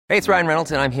Hey, it's Ryan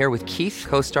Reynolds, and I'm here with Keith,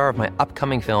 co-star of my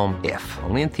upcoming film, If,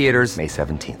 only in theaters May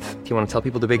 17th. Do you want to tell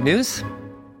people the big news?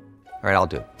 All right,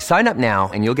 I'll do it. Sign up now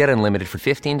and you'll get unlimited for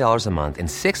 $15 a month and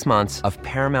 6 months of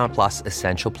Paramount Plus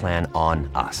Essential Plan on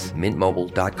us.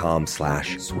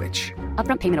 MintMobile.com/switch.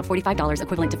 Upfront payment of $45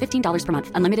 equivalent to $15 per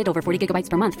month. Unlimited over 40 gigabytes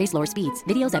per month. Face lower speeds.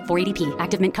 Videos at 480p.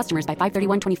 Active Mint customers by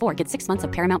 531.24 get 6 months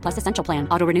of Paramount Plus Essential Plan.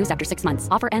 Auto renews after 6 months.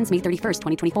 Offer ends May 31st,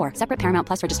 2024. Separate Paramount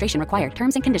Plus registration required.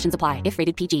 Terms and conditions apply if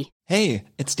rated PG. Hey,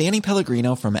 it's Danny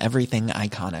Pellegrino from Everything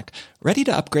Iconic. Ready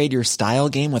to upgrade your style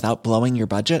game without blowing your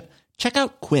budget? Check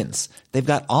out Quince.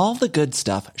 They've got all the good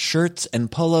stuff, shirts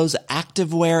and polos,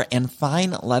 activewear, and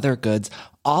fine leather goods,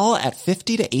 all at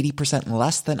 50 to 80%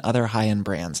 less than other high-end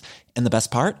brands. And the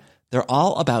best part? They're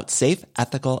all about safe,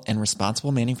 ethical, and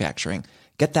responsible manufacturing.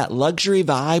 Get that luxury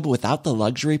vibe without the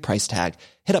luxury price tag.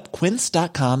 Hit up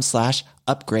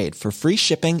quince.com/upgrade for free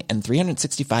shipping and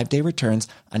 365-day returns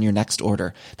on your next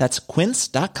order. That's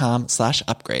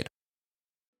quince.com/upgrade.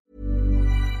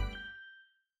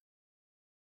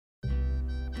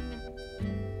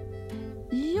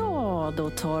 Ja, då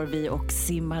tar vi och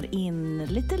simmar in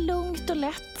lite lugnt och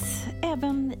lätt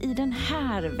även i den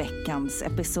här veckans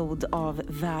episod av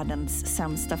Världens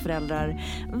sämsta föräldrar.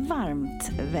 Varmt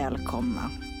välkomna.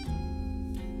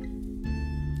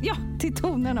 Ja, till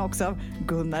tonerna också av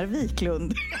Gunnar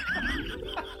Wiklund.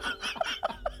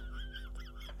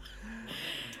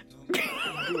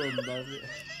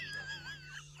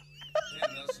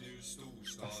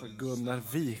 Alltså Gunnar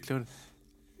Wiklund.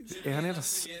 Är han hela...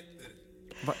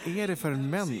 Vad är det för en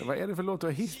män? Vad är det för låt du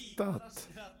har hittat?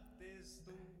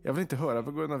 Jag vill inte höra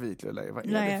på Gunnar Wiklund längre. Vad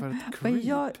är det för ett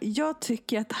creep? Jag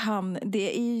tycker att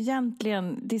det är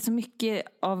egentligen, det är så mycket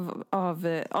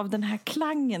av den här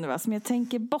klangen, va, som jag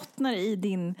tänker bottnar i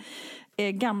din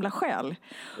gamla själ.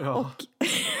 Ja.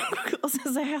 Och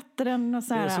sen så hette den och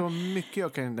så här. Det är så mycket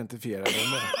jag kan identifiera det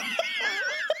med.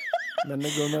 Men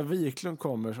när Gunnar Wiklund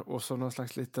kommer och så någon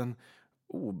slags liten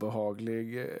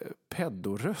obehaglig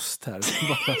peddoröst här.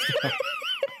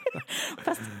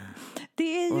 Fast det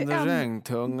är ju under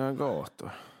regntunga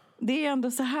gator. Det är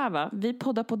ändå så här, va? Vi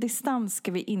poddar på distans,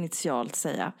 ska vi initialt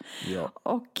säga. Ja.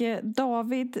 Och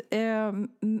David,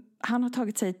 han har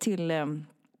tagit sig till en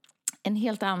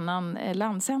helt annan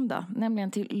landsända,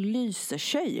 nämligen till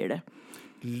Lysekil.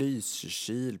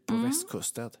 Lysekil på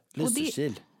västkusten.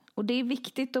 Lysekil. Och det är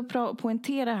viktigt att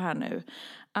poängtera här nu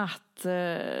att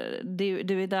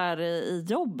du är där i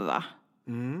jobb, va?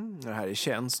 Det här är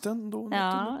tjänsten då.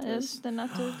 Ja, just det,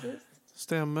 naturligtvis.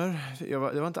 Stämmer. Det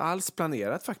var inte alls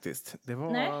planerat faktiskt. Det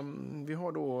var, vi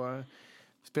har då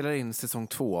spelar in säsong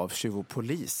 2 av Tjuv och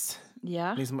polis.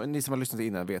 Ja. Ni som har lyssnat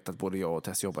innan vet att både jag och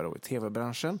Tess jobbar i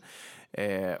tv-branschen.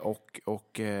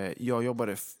 Och jag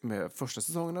jobbade med första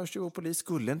säsongen av Tjuv och polis.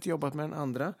 Skulle inte jobbat med den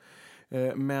andra.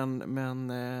 Men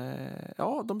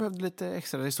de behövde lite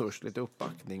extra resurser, lite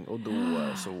uppbackning, och då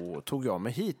så tog jag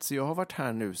mig hit. Så jag har varit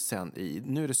här nu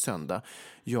nu är det söndag.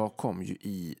 Jag kom ju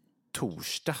i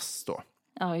torsdags då.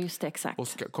 Ja, just det, exakt.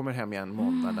 Och kommer hem igen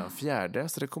måndag den 4,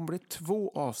 så det kommer bli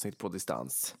 2 avsnitt på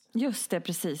distans. Just det,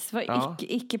 precis. Det var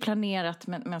icke planerat,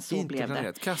 men så inte blev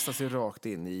planerat. det. Kasta sig rakt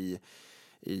in i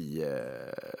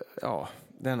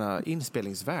denna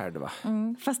inspelningsvärld, va?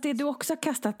 Fast det du också har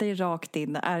kastat dig rakt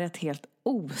in är ett helt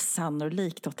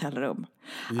osannolikt hotellrum.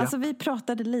 Ja. Alltså vi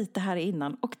pratade lite här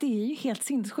innan och det är ju helt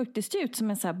sinnessjukt. Det ser ut som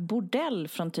en så här bordell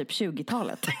från typ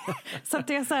 20-talet. Så att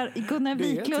det är så här, Gunnar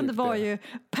Wiklund typ var ju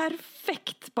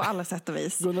perfekt på alla sätt och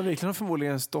vis. Gunnar Wiklund har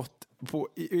förmodligen stått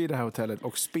i det här hotellet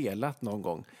och spelat någon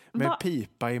gång med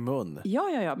pipa i mun.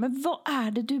 Ja, men var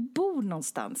är det du bor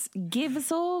någonstans? Give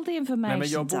us all the information. Nej, men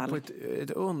jag bor på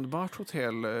ett underbart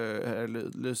hotell här i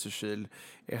Lysekil.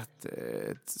 Ett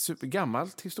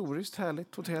supergammalt, historiskt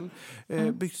härligt hotell.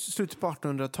 Byggt slutet på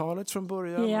 1800-talet från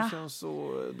början. Ja. Och sen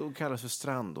så då kallas för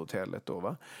Strandhotellet då,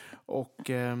 va? Och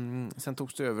sen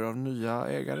togs det över av nya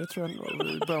ägare, tror jag,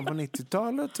 i början på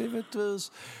 90-talet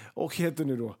givetvis. Och heter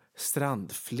nu då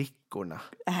Strandflickorna.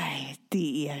 Nej,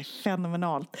 det är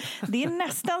fenomenalt. Det är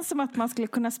nästan som att man skulle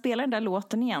kunna spela den där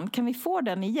låten igen. Kan vi få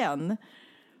den igen?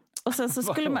 Och sen så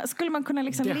skulle man kunna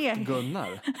liksom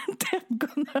Gunnar.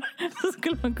 Så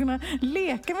skulle man kunna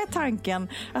leka med tanken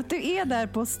att du är där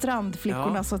på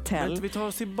Strandflickornas hotell. Vi tar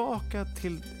oss tillbaka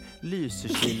till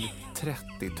Lysekil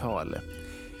 30-tal.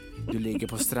 Du ligger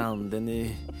på stranden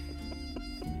i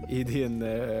din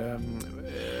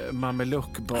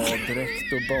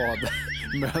mameluckbaddräkt och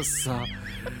badmössa.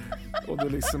 Och du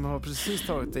liksom har precis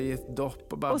tagit dig ett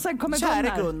dopp och bara, och sen kommer käre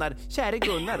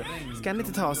Gunnar, ska han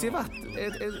inte ta sig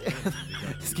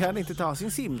ska han inte ta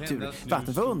sin simtur?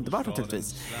 Vattnet var underbart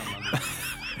naturligtvis.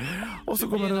 Och så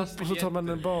går man upp och så tar man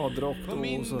en badrock då,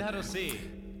 och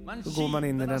så går man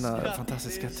in i denna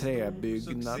fantastiska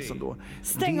träbyggnad som då...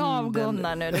 Stäng av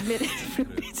Gunnar nu, det blir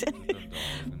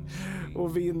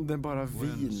och vinden bara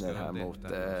viner här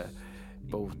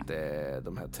mot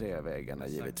de här träväggarna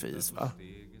givetvis, va?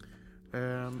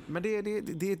 Men det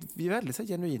är väldigt så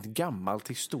genuint gammalt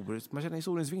historiskt. Man känner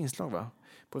historiens vingslag, va?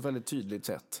 På ett väldigt tydligt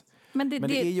sätt. Men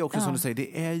det är ju också som du säger,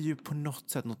 det är ju på något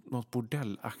sätt något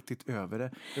bordellaktigt över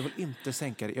det. Jag vill inte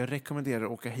sänka det. Jag rekommenderar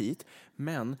att åka hit.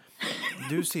 Men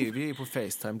du ser, vi är på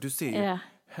FaceTime, du ser ju,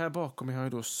 här bakom mig har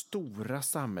jag då stora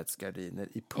sammetsgardiner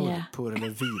i purpur eller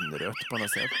vinrött på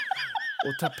något sätt.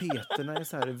 Och tapeterna är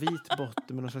så här vit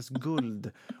botten med någon slags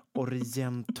guld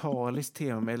orientaliskt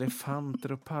tema med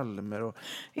elefanter och palmer och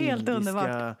helt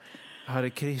underbart. Hare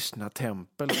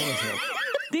Krishna-tempel på något sätt.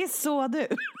 Det är så du.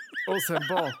 Och sen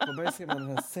bakom mig ser man den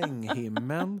här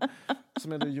sänghimmen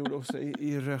som är gjord också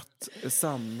i rött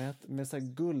sammet med så här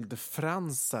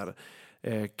guldfransar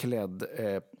klädd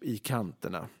i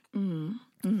kanterna.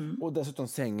 Och dessutom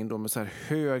sängen då med så här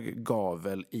hög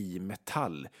gavel i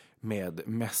metall med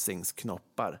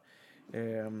mässingsknoppar.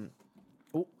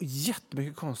 Och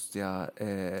jättemycket konstiga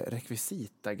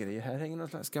rekvisita-grejer. Här hänger någon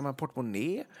slags gammal portmonnä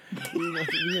i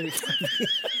något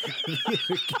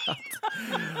virkat.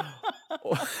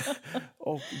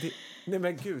 Och nej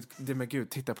men gud,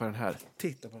 titta på den här.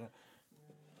 Titta på den.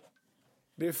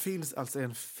 Det finns alltså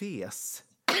en fes.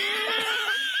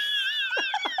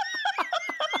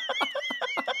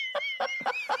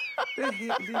 Det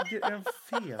ligger en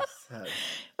fes här.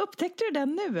 Upptäckte du den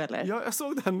nu eller? Ja, jag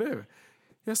såg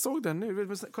den nu.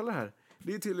 Kolla här.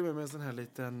 Det är till och med en sån här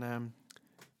liten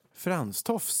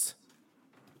franstofs.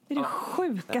 Det är det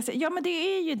sjukaste. Ja, men det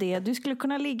är ju det. Du skulle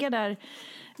kunna ligga där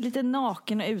lite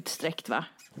naken och utsträckt, va?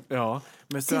 Ja,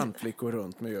 med strandflickor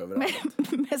runt mig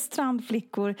överallt. Med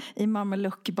strandflickor i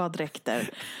mameluck-baddräkter.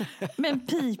 Med en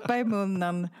pipa i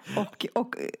munnen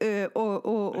och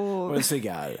en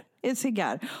cigarr. En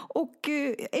cigarr. Och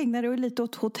ägnar dig lite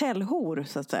åt hotellhor,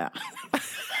 så att säga.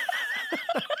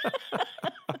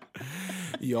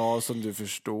 Ja, som du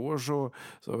förstår så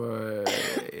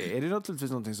är det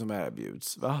naturligtvis någonting som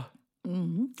erbjuds, va?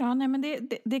 Ja, nej, men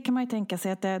det kan man ju tänka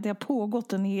sig att det har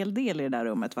pågått en hel del i det där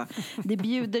rummet, va? Det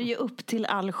bjuder ju upp till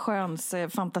all sköns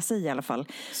fantasi i alla fall.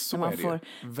 Så när man får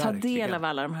ta del av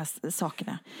alla de här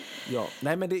sakerna. Ja,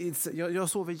 nej men jag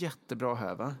sover jättebra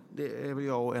här, va? Det är väl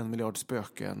jag och 1 miljard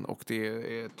spöken och det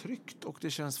är tryggt och det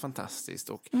känns fantastiskt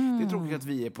och det är tråkigt att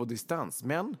vi är på distans,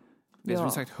 men det är som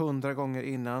vi sagt 100 gånger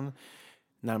innan,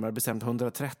 närmare bestämt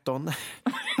 113,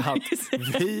 att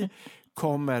vi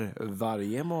kommer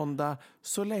varje måndag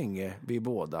så länge vi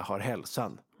båda har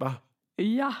hälsan, va?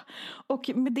 Ja, och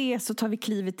med det så tar vi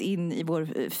klivet in i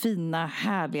vår fina,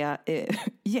 härliga,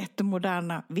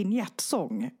 jättemoderna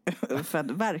vignettsång för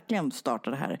att verkligen starta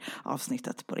det här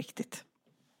avsnittet på riktigt.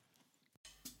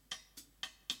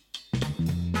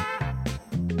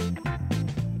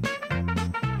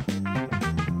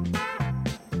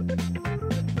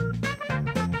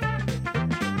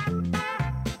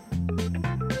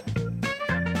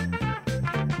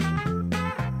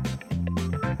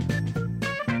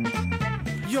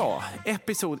 Ja,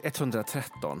 episod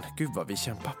 113. Gud vad vi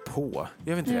kämpar på.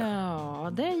 Gör vi inte det?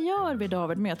 Ja, det gör vi,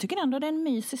 David. Men jag tycker ändå det är en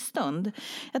mysig stund.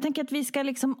 Jag tänker att vi ska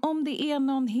liksom, om det är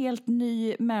någon helt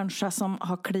ny människa som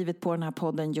har klivit på den här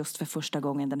podden just för första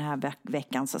gången den här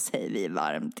veckan, så säger vi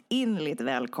varmt innerligt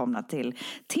välkomna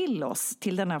till oss,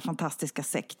 till den här fantastiska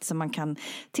sekt som man kan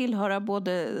tillhöra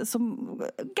både som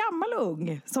gammal och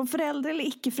ung, som förälder eller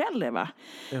icke-förälder, va?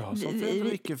 Ja, som förälder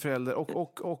och icke-förälder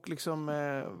och liksom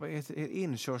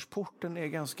inkörsporten är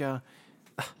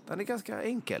ganska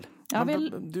enkel. Ja,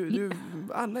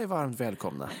 alla är varmt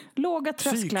välkomna. Låga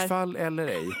trösklar. Psykfall eller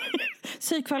ej.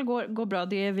 Psykfall går bra,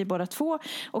 det är vi båda två.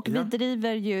 Och vi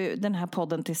driver ju den här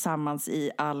podden tillsammans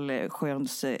i all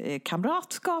sköns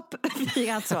kamratskap.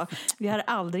 Vi har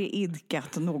aldrig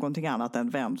idkat någonting annat än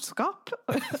vänskap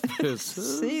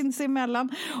sinsemellan.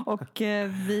 Och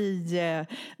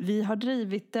vi har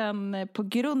drivit den på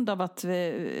grund av att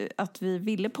vi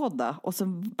ville podda. Och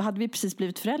så hade vi precis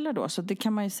blivit föräldrar då. Så det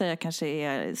kan man ju säga kanske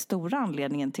är stora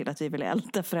anledningen till att vi ville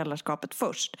älta föräldraskapet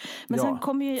först. Men sen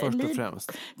kom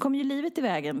ju livet i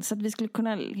vägen så att vi skulle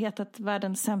kunna heta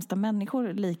världens sämsta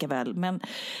människor lika väl. Men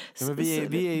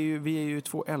vi är ju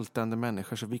två ältande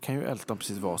människor, så vi kan ju älta om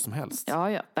precis vad som helst.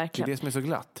 Ja, verkligen. Det är det som är så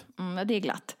glatt. Det är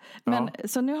glatt. Men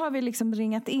så nu har vi liksom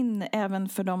ringat in även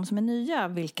för de som är nya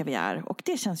vilka vi är. Och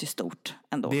det känns ju stort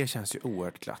ändå. Det känns ju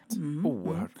oerhört glatt.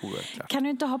 Oerhört glatt. Kan du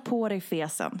inte ha på dig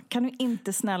fesen? Kan du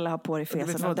inte snälla ha på dig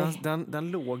fesen?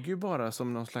 Den låg ju bara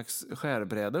som någon slags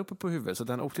skärbräda uppe på huvudet. Så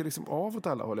den åkte liksom av åt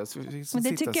alla håll. Men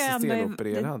det tycker jag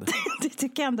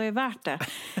ändå är värt det.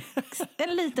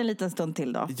 En liten stund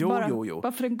till då.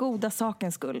 Bara för den goda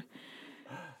sakens skull.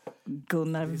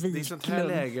 Gunnar Wiklund. Det är sånt här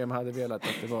läge man hade velat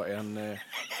att det var en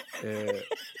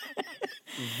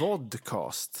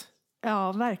vodcast.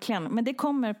 Ja, verkligen. Men det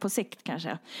kommer på sikt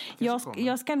kanske. Jag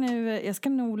ska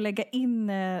nog lägga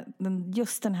in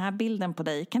just den här bilden på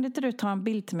dig. Kan inte du ta en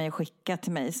bild till mig och skicka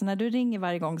till mig? Så när du ringer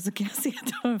varje gång så kan jag se att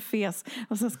du har en fes.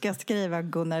 Och så ska jag skriva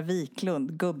Gunnar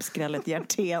Wiklund, gubbskrället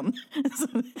Hjertén.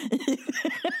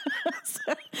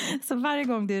 Så varje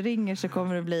gång du ringer så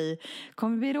kommer det bli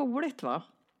roligt, va?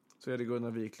 Så är det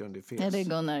Gunnar Wiklund i fes. Ja, det är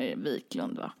Gunnar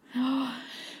Wiklund, va?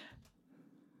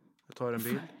 Jag tar en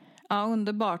bild. Ja,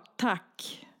 underbart.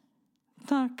 Tack.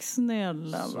 Tack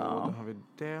snälla, va? Så då har vi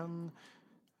den.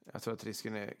 Jag tror att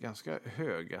risken är ganska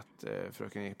hög att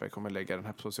fröken Ekberg kommer lägga den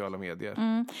här på sociala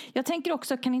medier. Jag tänker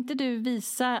också, kan inte du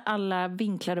visa alla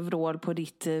vinklar och vrål på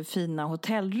ditt fina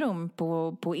hotellrum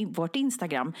på vårt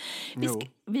Instagram?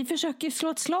 Vi försöker slå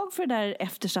ett slag för det där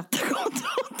eftersatta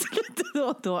kontot lite då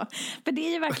och då. För det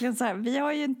är ju verkligen så här, vi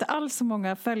har ju inte alls så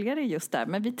många följare just där.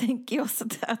 Men vi tänker oss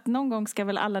att någon gång ska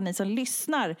väl alla ni som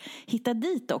lyssnar hitta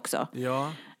dit också.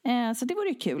 Ja. Så det vore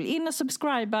ju kul. In och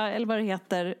subscriba, eller vad det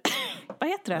heter. Vad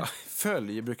heter det? Ja,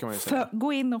 följ brukar man ju säga.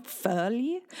 Gå in och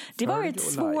följ. Det var ett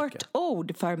svårt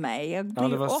ord för mig. Ja,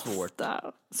 det var svårt.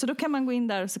 Så då kan man gå in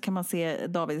där och så kan man se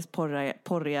Davids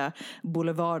porriga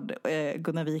Boulevard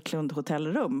Gunnar Wiklund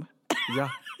hotellrum.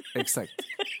 Ja, exakt.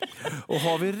 Och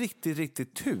har vi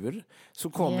riktigt tur så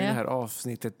kommer det här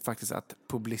avsnittet faktiskt att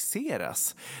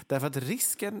publiceras. Därför att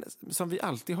risken som vi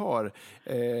alltid har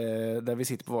där vi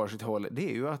sitter på varsitt håll, det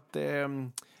är ju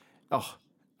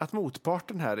att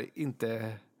motparten här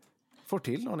inte får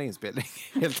till någon inspelning,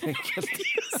 helt enkelt.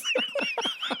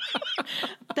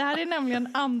 Det här är nämligen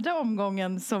andra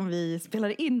omgången som vi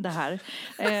spelar in det här.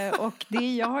 Och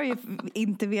jag har ju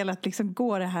inte velat liksom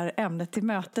gå det här ämnet till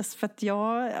mötes. För att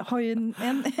jag har ju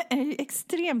är ju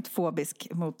extremt fobisk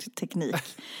mot teknik.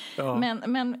 Ja.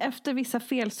 Men efter vissa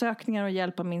felsökningar och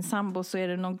hjälp av min sambo så är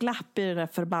det någon glapp i det där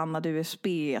förbannade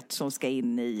USB-et som ska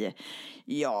in i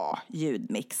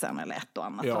ljudmixen eller ett och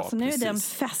annat. Ja, så nu är den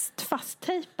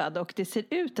fasttejpad och det ser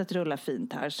ut att rulla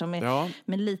fint här. Som är,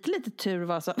 med lite tur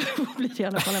var så blir det i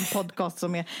alla fall en podcast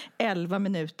som är 11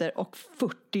 minuter och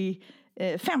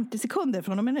 50 sekunder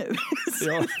från och med nu.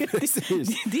 Ja,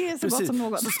 precis. Det är så gott som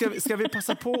något. Så ska vi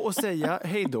passa på att säga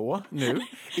hej då nu,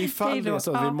 ifall det är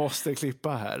så att vi måste klippa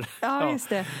här. Ja, just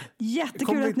det.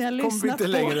 Jättekul att ni har lyssnat på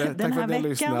den här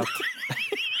veckan.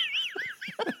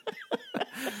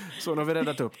 Så nu har vi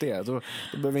räddat upp det. Då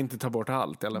behöver vi inte ta bort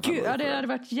allt i alla fall. Gud, ja, det hade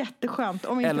varit jätteskönt.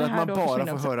 Om inte eller att man bara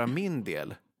får höra min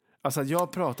del. Alltså att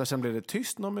jag pratar, sen blir det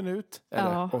tyst någon minut.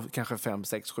 Eller och kanske 5,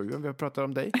 6, 7 om vi pratar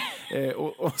om dig.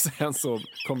 Och sen så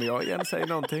kommer jag igen säga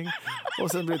någonting.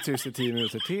 Och sen blir det tyst i 10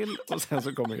 minuter till. Och sen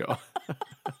så kommer jag.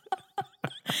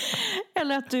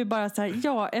 Eller att du bara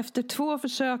säger, efter 2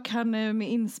 försök här nu med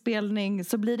inspelning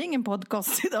så blir det ingen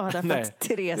podcast idag därför att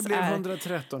Therese det blir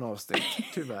 113 avsnitt,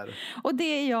 tyvärr. Och det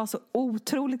är jag så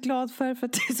otroligt glad för att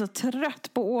jag är så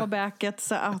trött på åbäket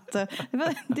så att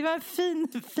det var en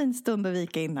fin stund att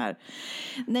vika in här.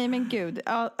 Nej men gud.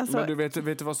 Alltså... Men du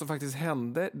vet du vad som faktiskt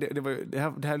hände?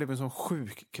 Det här blev en sån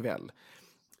sjuk kväll.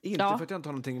 Inte för att jag inte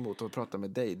har någonting emot att prata med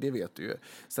dig, det vet du ju.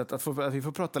 Så att vi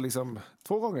får prata liksom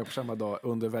 2 gånger på samma dag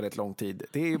under väldigt lång tid,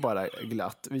 det är ju bara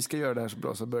glatt. Vi ska göra det här så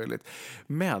bra som möjligt.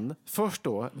 Men först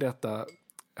då detta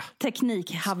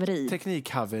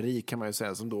teknikhaveri kan man ju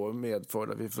säga, som då medför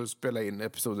att vi får spela in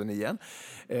episoden igen.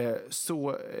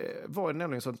 Så var det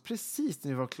nämligen så att precis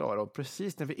när vi var klara och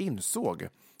precis när vi insåg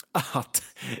att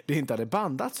det inte hade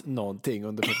bandats någonting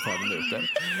under 45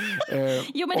 minuter.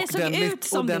 Jo, men det såg ut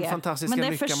som och den det. fantastiska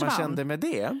lycka man kände med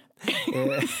det.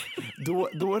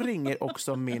 Då ringer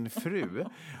också min fru.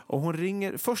 Och hon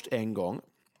ringer först en gång.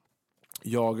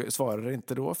 Jag svarar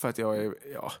inte då för att jag är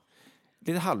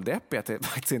lite halvdeppig att det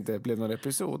faktiskt inte blev någon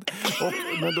episod.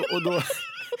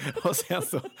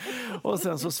 Och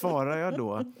sen så svarar jag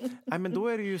då. Nej, men då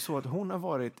är det ju så att hon har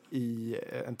varit i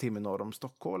en timme norr om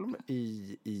Stockholm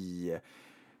i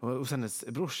och sen hennes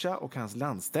brorsa och hans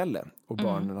landställe. Och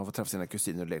barnen har fått träffa sina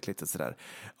kusiner och lekt lite sådär.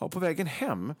 Ja, på vägen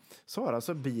hem så har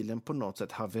alltså bilen på något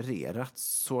sätt havererat.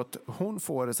 Så att hon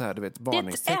får så här, du vet,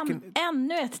 varningstecken.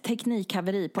 Ännu ett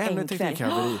teknikhaveri på en kväll.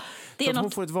 Teknikhaveri. Det så är att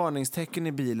hon får ett varningstecken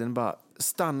i bilen, bara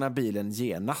stanna bilen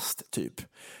genast typ.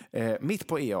 Mitt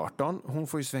på E18, hon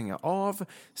får ju svänga av,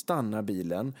 stanna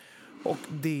bilen. Och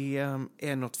det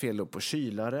är något fel då på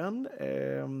kylaren.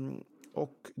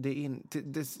 Och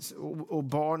och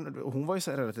barn, hon var ju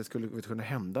så rädd att det skulle kunna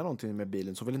hända någonting med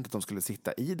bilen, så vill inte att de skulle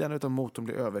sitta i den utan motorn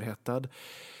blir överhettad.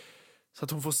 Så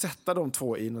att hon får sätta de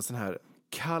två i en sån här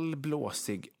kall,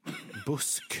 blåsig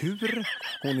busskur.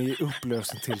 Hon är i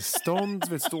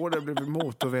upplösningstillstånd, står där bredvid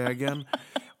motorvägen.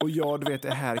 Och jag, du vet,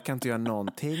 det här kan inte göra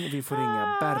någonting. Vi får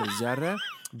ringa bärgare.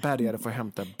 Bärgare får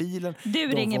hämta bilen. Du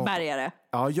ringer bärgare?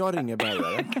 Ja, jag ringer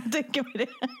bärgare. Jag kan tänka mig det.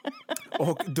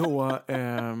 Och då...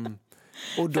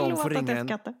 Och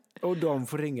de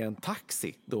får ringa en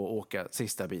taxi då och åka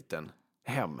sista biten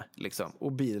hem. Liksom.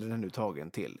 Och bilen är nu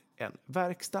tagen till en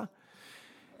verkstad.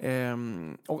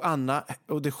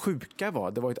 Och det sjuka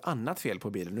var, det var ett annat fel på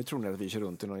bilen. Nu tror ni att vi kör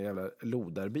runt i någon jävla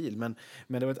lodarbil. Men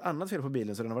det var ett annat fel på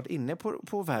bilen, så den har varit inne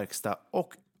på verkstad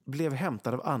och blev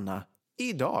hämtad av Anna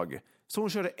idag. Så hon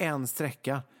körde en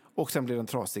sträcka och sen blev den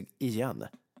trasig igen.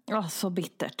 Ja, så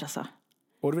bittert alltså.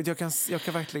 Och du vet, jag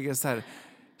kan verkligen så här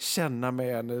känna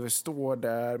mig när vi står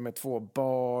där med 2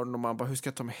 barn och man bara, hur ska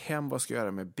jag ta mig hem, vad ska jag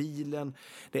göra med bilen?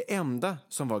 Det enda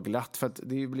som var glatt, för att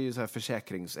det blir ju så här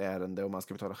försäkringsärende och man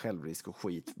ska betala självrisk och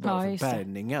skit bara för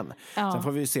bärgningen. Ja. Sen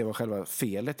får vi se vad själva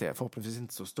felet är, förhoppningsvis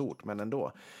inte så stort, men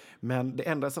ändå. Men det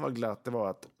enda som var glatt, det var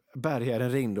att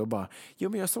bärgaren ringde och bara, jo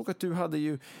men jag såg att du hade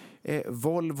ju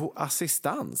Volvo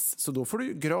Assistans, så då får du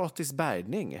ju gratis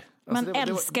bärgning. Alltså, man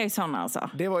älskar ju sådana alltså.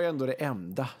 Det var ju ändå det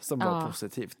enda som var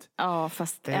positivt. Ja,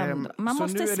 fast ändå. Man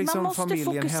måste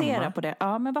fokusera hemma på det.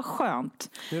 Ja, men vad skönt.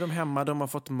 Nu är de hemma, de har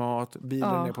fått mat,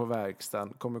 bilen är på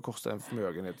verkstaden, kommer kosta en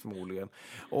förmögenhet förmodligen.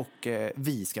 Och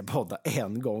vi ska podda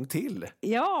en gång till.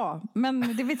 Ja,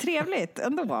 men det blir trevligt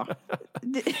ändå.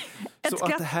 Så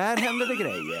att här händer det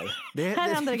grejer.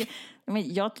 Här händer det grejer.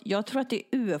 Men jag tror att det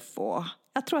är UFO.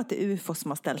 Jag tror att det är UFO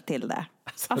som har ställt till det.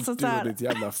 Alltså du är ditt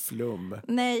jävla flum.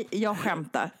 Nej, jag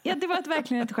skämtar. Ja, det var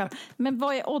verkligen ett skämt. Men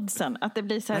vad är oddsen? Att det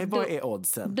blir så här. Nej, vad är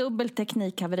oddsen? Dubbel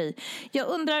teknikhaveri. Jag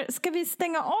undrar, ska vi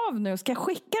stänga av nu? Ska jag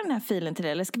skicka den här filen till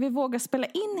dig? Eller ska vi våga spela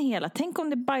in hela? Tänk om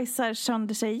det bajsar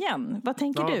sönder sig igen. Vad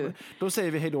tänker du? Då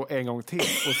säger vi hej då en gång till.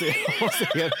 Och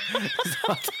ser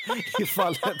så att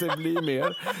ifall det blir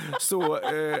mer så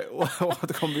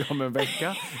återkommer vi om en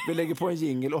vecka. Vi lägger på en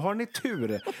jingle och har ni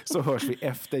tur så hörs vi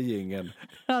efter jingeln.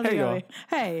 Ja, hej då.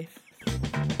 Hej.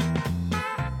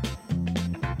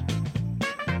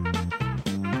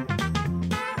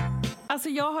 Alltså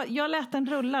jag lät den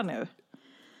rulla nu.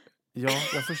 Ja,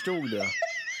 jag förstod det.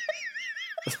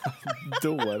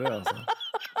 Dåre alltså.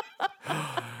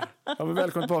 Ja, men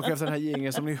välkommen tillbaka efter den här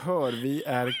gängen. Som ni hör, vi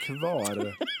är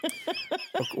kvar.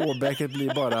 Och åbäket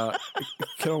blir bara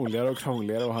krångligare och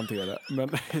krångligare att hantera. Men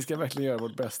vi ska verkligen göra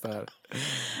vårt bästa här.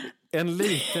 En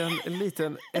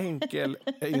liten enkel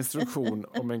instruktion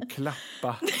om en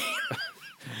klappa.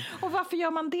 Och varför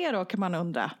gör man det då, kan man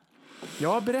undra?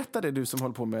 Ja, berätta det, du som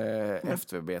håller på med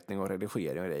efterbearbetning och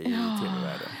redigering och det i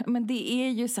tv-världen. Men det är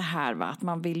ju så här, va, att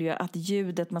man vill ju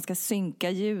att man ska synka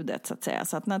ljudet så att säga.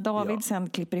 Så att när David sen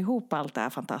klipper ihop allt det här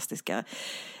fantastiska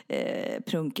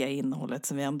prunkiga innehållet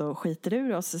som vi ändå skiter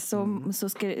ur oss, så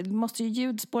måste ju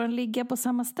ljudspåren ligga på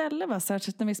samma ställe, va?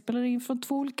 Särskilt när vi spelar in från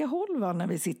 2 olika håll, va? När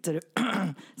vi sitter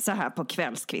så här på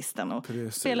kvällskvisten och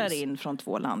spelar in från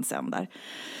 2 landsändar.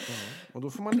 Ja. Och då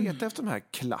får man leta efter de här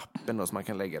klappen då, så man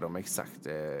kan lägga dem exakt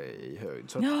i höjd.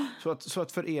 Så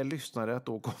att för er lyssnare att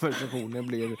då konversationen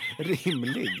blir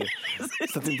rimlig.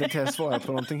 Så att inte Tess svarar på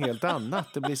någonting helt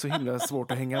annat. Det blir så himla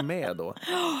svårt att hänga med då.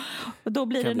 Och då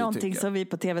blir det någonting som vi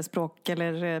på tv-språk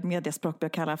eller mediaspråk bör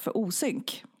kalla för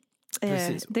osynk.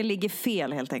 Det ligger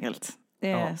fel helt enkelt.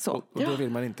 Så. Och det vill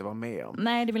man inte vara med om.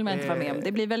 Nej, det vill man inte vara med om.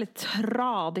 Det blir väldigt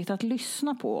tradigt att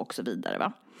lyssna på och så vidare,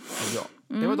 va? Ja,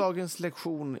 det var dagens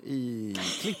lektion i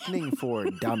klippning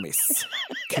for dummies.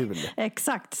 Kul.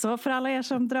 Exakt, så för alla er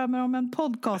som drömmer om en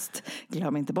podcast,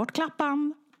 glöm inte bort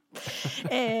klappan.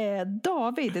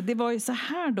 David, det var ju så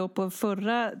här då på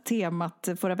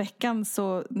förra veckan,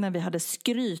 så när vi hade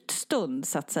skrytstund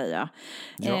så att säga,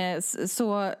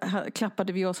 så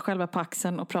klappade vi oss själva på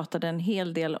axeln och pratade en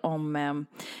hel del om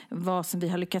vad som vi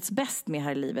har lyckats bäst med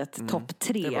här i livet, topp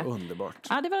 3. Det var underbart.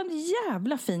 Ja, det var en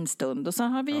jävla fin stund, och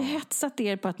sen har vi hetsat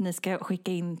er på att ni ska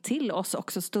skicka in till oss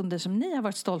också stunder som ni har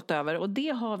varit stolta över, och det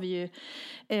har vi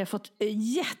ju fått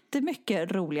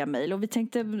jättemycket roliga mejl, och vi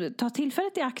tänkte ta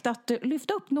tillfället i akt sagt att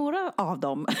lyfta upp några av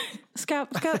dem.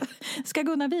 Ska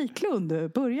Gunnar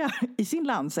Wiklund börja i sin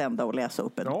landsända och läsa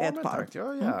upp ett par? Tack.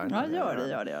 Ja, gärna.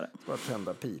 Gör det. Bara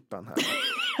tända pipan här.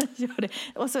 Gör det.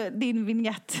 Och så din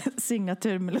vignett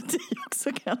signaturmelodi också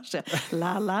kanske.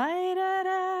 La la da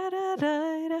da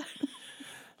da da.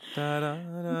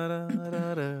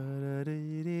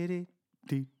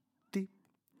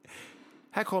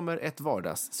 Här kommer ett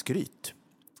vardagsskryt.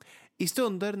 I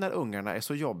stunder när ungarna är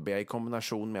så jobbiga i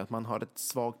kombination med att man har ett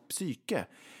svagt psyke,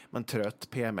 man trött,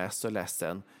 PMS och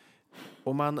ledsen,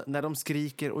 och man när de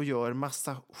skriker och gör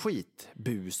massa skit,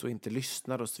 bus och inte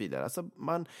lyssnar och så vidare. Alltså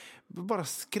man bara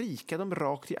skrika dem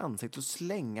rakt i ansiktet och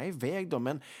slänga iväg dem,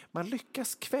 men man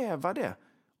lyckas kväva det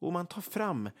och man tar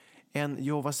fram en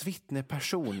Jehovas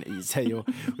vittne-person i sig och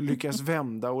lyckas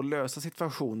vända och lösa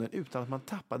situationen utan att man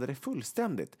tappade det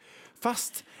fullständigt.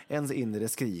 Fast ens inre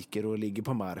skriker och ligger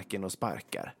på marken och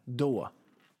sparkar. Då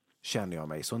känner jag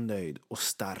mig så nöjd och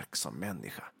stark som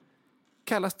människa.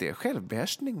 Kallas det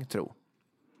självbehärskning, tro?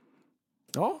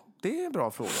 Ja, det är en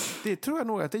bra fråga. Det tror jag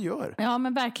nog att det gör. Ja,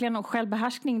 men verkligen. Och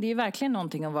självbehärskning, det är ju verkligen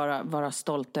någonting att vara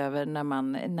stolt över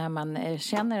när man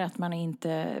känner att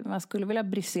man skulle vilja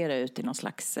brisera ut i någon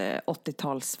slags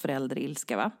 80-tals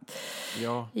förälderilska, va?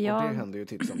 Ja, och det händer ju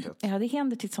titt som tätt. Ja, det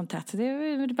händer titt som tätt. Det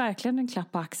är verkligen en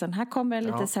klapp på axeln. Här kommer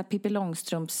lite så här Pippi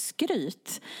Långstrumps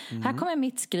skryt. Här kommer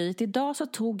mitt skryt. Idag så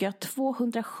tog jag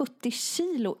 270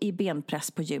 kilo i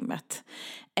benpress på gymmet.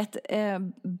 Ett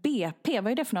BP,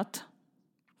 vad är det för något?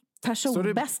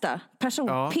 Personbästa.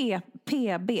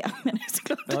 PB.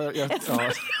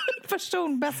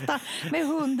 Personbästa med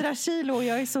 100 kilo och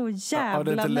jag är så jävla nöjd.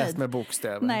 Det är inte lätt med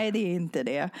bokstäver. Nej, det är inte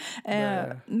det.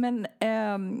 Men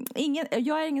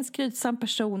jag är ingen skrytsam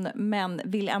person, men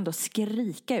vill ändå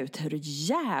skrika ut hur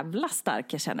jävla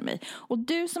stark jag känner mig. Och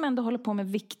du som ändå håller på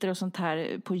med vikter och sånt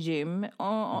här på gym,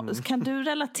 kan du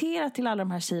relatera till alla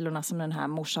de här kilorna som den här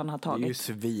morsan har tagit? Det är ju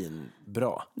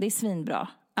svinbra. Det är svinbra.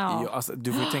 Ja. Ja, alltså,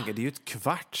 du får ju tänka, det är ju ett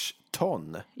 1/4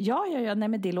 ton. Ja. Nej,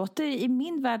 men det låter, i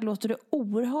min värld låter det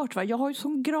oerhört, va? Jag har ju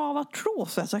sån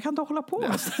gravatros, så jag kan inte hålla på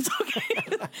med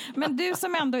Men du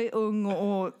som ändå är ung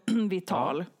och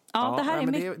vital. Ja, det här är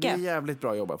mycket. Det är jävligt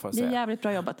bra jobbat, får jag säga. Det är jävligt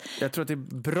bra jobbat. Jag tror att det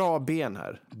är bra ben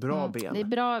här. Bra ben. Det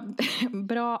är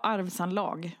bra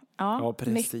arvsanlag. Ja,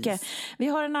 precis. Mycket. Vi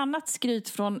har en annat skryt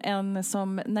från en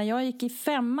som, när jag gick i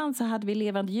 5:an så hade vi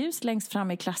levande ljus längst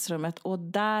fram i klassrummet och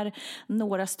där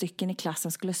några stycken i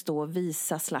klassen skulle stå och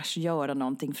visa / göra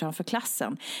någonting framför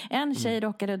klassen. En tjej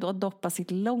råkade då doppa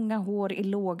sitt långa hår i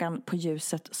lågan på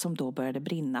ljuset som då började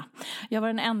brinna. Jag var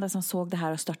den enda som såg det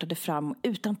här och störtade fram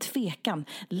utan tvekan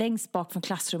längst bak från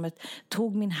klassrummet,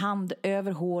 tog min hand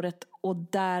över håret och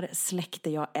där släckte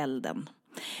jag elden.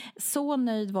 Så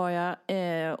nöjd var jag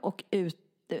och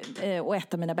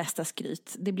ett av mina bästa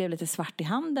skryt. Det blev lite svart i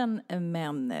handen,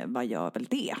 men vad gör väl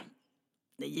det?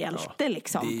 Det hjälte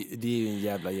liksom. Det är ju en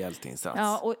jävla hjälteinsats.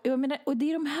 Ja, och det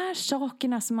är de här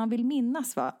sakerna som man vill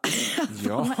minnas, va?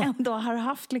 Ja. Man ändå har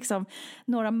haft liksom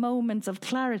några moments of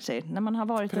clarity när man har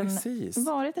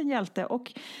varit en hjälte.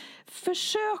 Och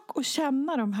försök att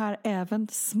känna de här även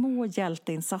små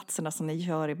hjälteinsatserna som ni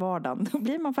gör i vardagen. Då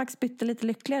blir man faktiskt lite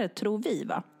lyckligare, tror vi,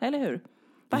 va? Eller hur?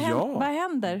 Vad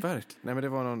händer? Verkligen. Nej, men det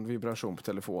var någon vibration på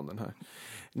telefonen här.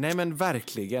 Nej, men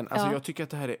verkligen. Alltså, jag tycker att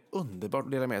det här är underbart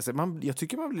att dela med sig. Jag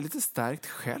tycker man blir lite stärkt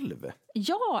själv.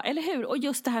 Ja, eller hur? Och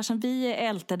just det här som vi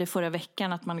ältade förra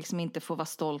veckan, att man liksom inte får vara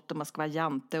stolt och man ska vara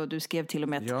jante. Och du skrev till och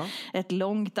med ett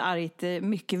långt, argt,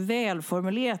 mycket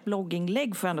välformulerat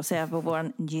blogginlägg, får jag ändå säga, på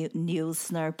vår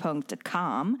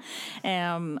newsner.com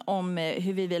om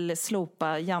hur vi vill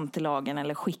slopa jantelagen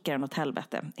eller skicka den åt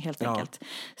helvete, helt enkelt.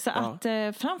 Så att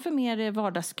framför mer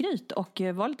vardagsskryt och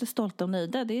var lite stolta och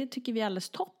nöjda, det tycker vi är alldeles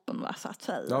toppen, va, så att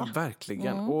säga. Ja,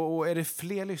 verkligen. Och är det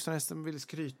fler lyssnare som vill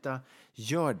skryta,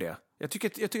 gör det. Jag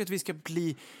tycker att vi ska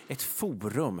bli ett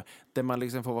forum där man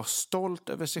liksom får vara stolt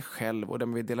över sig själv och där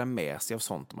man vill dela med sig av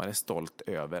sånt man är stolt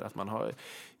över att man har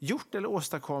gjort eller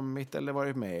åstadkommit eller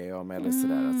varit med om eller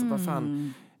sådär. Alltså, vad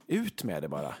fan, ut med det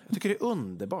bara. Jag tycker det är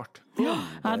underbart.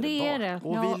 Ja, det är det.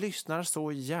 Och vi lyssnar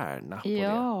så gärna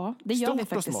på det gör stort vi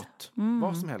faktiskt. och smått.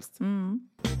 Vad som helst.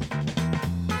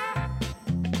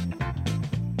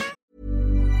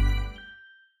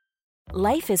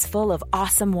 Life is full of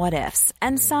awesome what-ifs,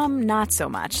 and some not so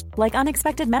much, like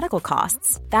unexpected medical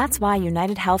costs. That's why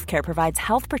United Healthcare provides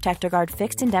Health Protector Guard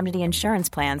fixed indemnity insurance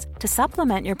plans to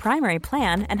supplement your primary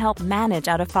plan and help manage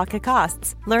out-of-pocket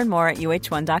costs. Learn more at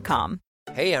uh1.com.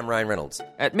 Hey, I'm Ryan Reynolds.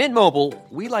 At Mint Mobile,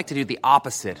 we like to do the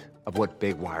opposite of what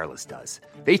Big Wireless does.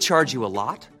 They charge you a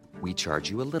lot. we charge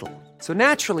you a little. So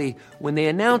naturally, when they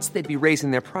announced they'd be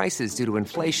raising their prices due to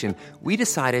inflation, we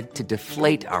decided to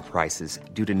deflate our prices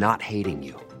due to not hating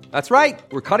you. That's right.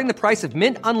 We're cutting the price of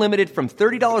Mint Unlimited from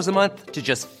 $30 a month to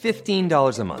just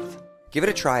 $15 a month. Give it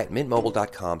a try at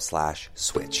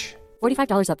mintmobile.com/switch.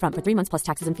 $45 up front for 3 months plus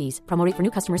taxes and fees. Promo rate for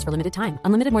new customers for limited time.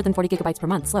 Unlimited more than 40 gigabytes per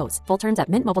month. Slows full terms at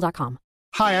mintmobile.com.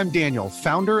 Hi, I'm Daniel,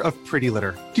 founder of Pretty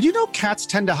Litter. Did you know cats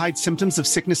tend to hide symptoms of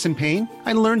sickness and pain?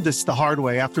 I learned this the hard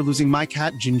way after losing my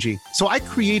cat, Gingy. So I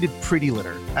created Pretty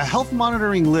Litter, a health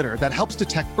monitoring litter that helps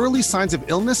detect early signs of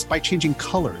illness by changing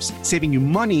colors, saving you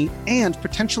money and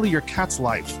potentially your cat's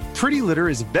life. Pretty Litter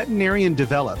is veterinarian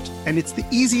developed, and it's the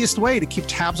easiest way to keep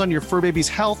tabs on your fur baby's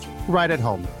health right at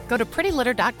home. Go to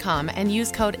prettylitter.com and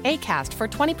use code ACAST for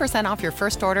 20% off your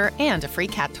first order and a free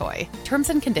cat toy. Terms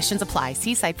and conditions apply.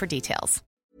 See site for details.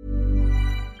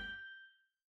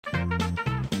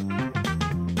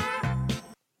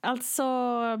 Alltså,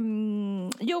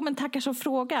 jo men tackar som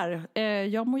frågar.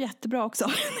 Jag mår jättebra också.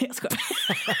 Nej, jag skojar.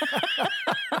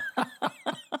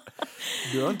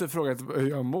 Du har inte frågat hur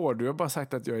jag mår, du har bara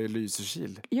sagt att jag är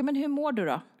Lysekil. Jo men hur mår du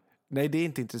då? Nej, det är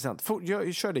inte intressant.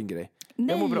 Kör din grej. Nej,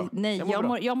 jag mår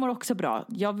bra. Jag mår också bra.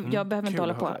 Jag behöver inte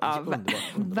hålla på. Ja, underbart.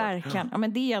 Verkligen. Ja,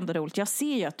 men det är ändå roligt. Jag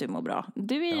ser ju att du mår bra.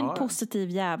 Du är en positiv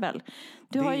jävel.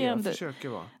 Du det har ju ändå, jag försöker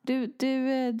vara.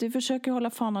 Du försöker hålla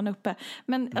fanan uppe.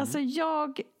 Men alltså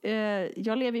jag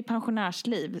lever i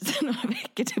pensionärsliv sedan några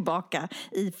veckor tillbaka.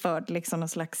 Iförd liksom någon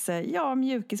slags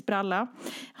mjukisbralla.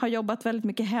 Har jobbat väldigt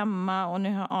mycket hemma. Och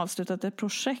nu har jag avslutat ett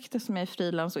projekt som jag är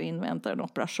frilans och inväntar en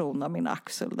operation av min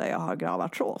axel där jag har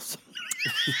gravartros.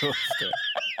 Just det.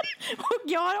 Och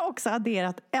jag har också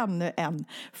adderat ännu en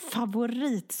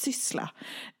favoritsyssla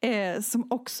som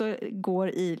också går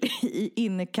i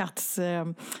innekatts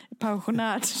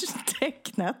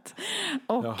pensionärstecknet.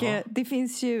 Och det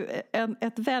finns ju en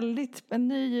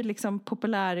ny liksom,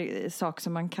 populär sak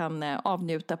som man kan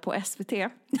avnjuta på SVT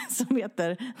som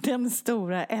heter Den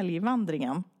stora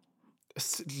älgvandringen.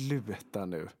 Sluta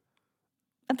nu.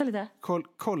 Vänta lite.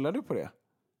 Kollar du på det?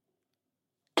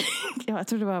 Ja, jag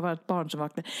tror det var ett barn som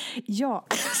vaknade. Ja.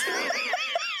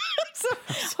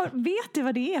 Vet du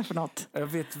vad det är för något? Jag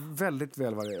vet väldigt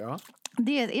väl vad det är, ja.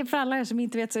 Det är för alla er som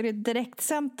inte vet så är det ett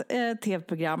direktsänt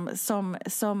tv-program som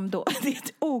då, det är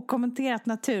ett okommenterat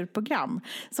naturprogram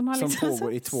som har liksom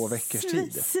pågår i 2 veckors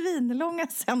tid. Svinlånga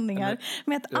sändningar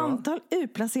med ett antal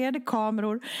utplacerade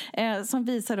kameror som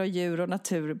visar då djur och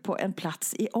natur på en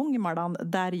plats i Ångermanland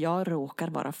där jag råkar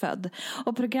vara född.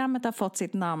 Och programmet har fått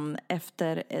sitt namn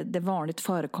efter de vanligt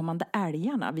förekommande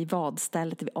älgarna vid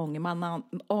vadstället vid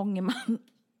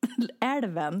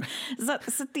älven.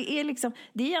 Så det är liksom,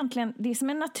 det är egentligen, det är som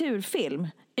en naturfilm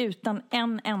utan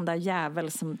en enda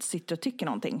jävel som sitter och tycker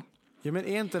någonting. Ja, men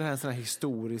är inte det här en sån här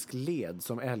historisk led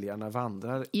som älgarna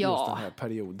vandrar just den här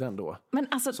perioden då? Men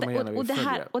alltså,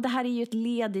 och det här är ju ett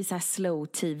led i så här slow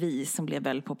tv som blev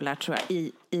väldigt populärt tror jag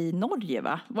i Norge,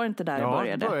 va? Var det inte där det började?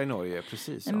 Ja, det började i Norge,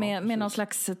 precis. Med någon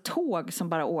slags tåg som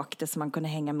bara åkte som man kunde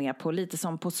hänga med på, lite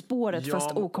som På spåret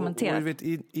fast okommenterat. Och vet,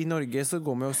 i Norge så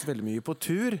går man också väldigt mycket på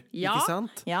tur, inte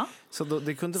sant? Ja. Så då,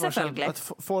 det kunde vara så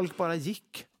att folk bara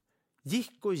gick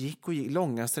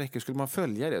långa sträckor skulle man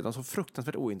följa det. De så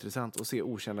fruktansvärt ointressant att se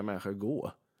okända människor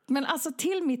gå. Men alltså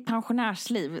till mitt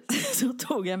pensionärsliv så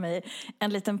tog jag mig en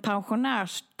liten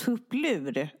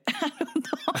pensionärstupplur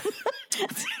häromdagen.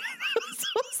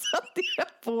 Så satt jag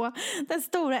på den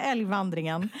stora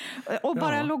älgvandringen och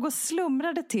bara låg och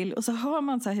slumrade till och så hör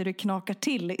man så här hur det knakar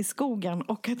till i skogen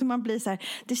och att man blir så här,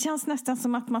 det känns nästan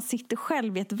som att man sitter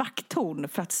själv i ett vakttorn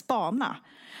för att spana.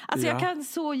 Alltså jag kan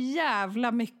så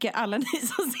jävla mycket alla ni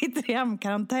som sitter i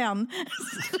hemkarantän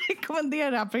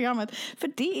rekommendera det här programmet.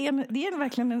 För det är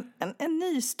verkligen en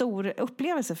ny stor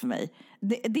upplevelse för mig.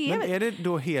 Men är det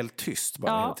då helt tyst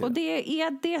bara hela tiden? Och det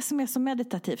är det som är så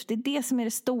meditativt. Det är det som är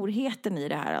det storheten i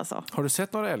det här alltså. Har du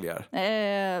sett några älgar?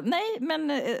 Nej,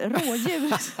 men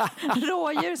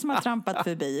rådjur som har trampat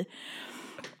förbi.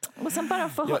 Och sen bara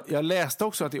jag läste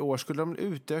också att i år skulle de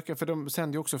utöka, för de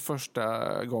sände ju också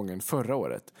första gången förra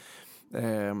året.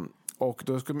 Och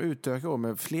då skulle de utöka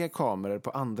med fler kameror på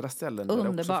andra ställen.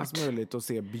 Underbart. Där det också finns möjlighet att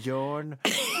se björn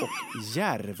och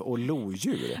järv och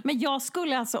lodjur. Men jag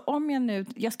skulle alltså,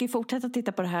 jag ska ju fortsätta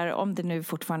titta på det här om det nu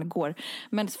fortfarande går.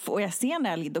 Men får jag se en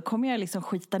älg, då kommer jag liksom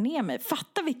skita ner mig.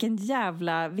 Fatta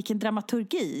vilken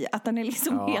dramaturgi. Att den är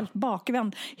liksom helt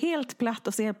bakvänd, helt platt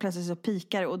och så helt plötsligt så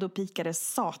pikar och då pikar det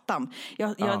satan.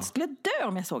 Jag skulle dö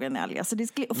om jag såg en älg. Alltså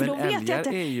men älgar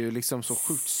är ju liksom så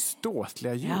sjukt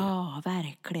ståtliga djur. Ja,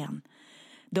 verkligen.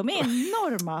 De är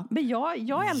enorma. Men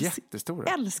jag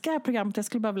älskar programmet. Jag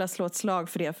skulle bara vilja slå ett slag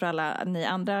för det för alla ni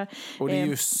andra. Och det är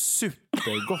ju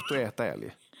supergott att äta älg.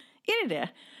 Är det det?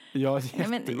 Ja,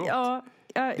 jättegott.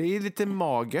 Det är lite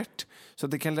magert så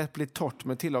att det kan lätt bli torrt,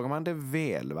 men tillagar man det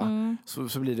väl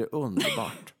så blir det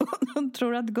underbart. Hon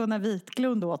tror att Gunnar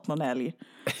Wiklund åt någon älg.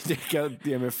 Det kan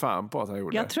ge mig fan på att han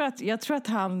gjorde. Jag tror att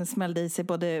han smällde i sig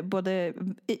både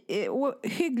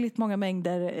hyggligt många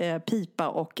mängder pipa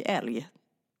och älg.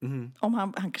 Om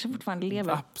han kanske fortfarande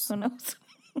lever. Absolut.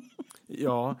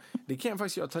 Ja, det kan jag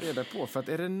faktiskt ta reda på. För att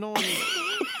är det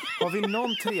har vi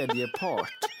någon tredje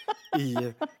part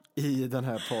i den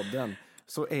här podden,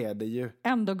 så är det ju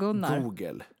ändå Gunnar.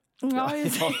 Google. Ja,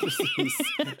 precis.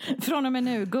 Från och med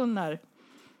nu, Gunnar.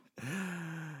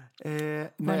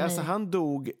 Nej, alltså han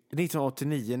dog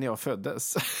 1989 när jag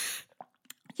föddes.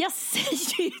 Jag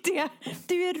säger ju det.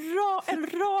 Du är en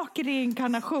rak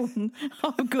reinkarnation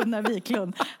av Gunnar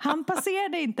Wiklund. Han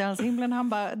passerade inte ens himlen. Han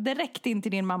bara direkt in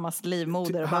till din mammas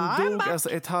livmoder. Han dog alltså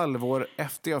ett halvår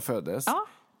efter jag föddes. Ja.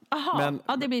 Aha,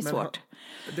 det blir svårt.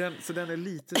 Så den är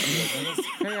lite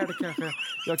kanske.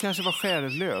 Jag kanske var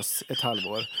självlös ett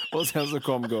halvår. Och sen så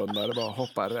kom Gunnar och bara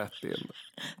hoppade rätt in.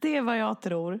 Det är vad jag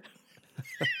tror.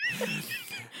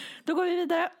 Då går vi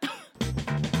vidare.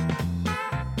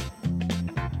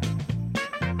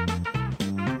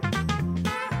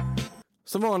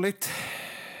 Som vanligt,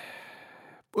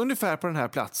 ungefär på den här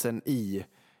platsen i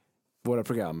våra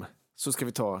program, så ska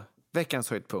vi ta veckans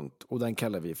höjdpunkt, och den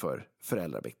kallar vi för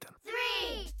föräldrabikten. 3,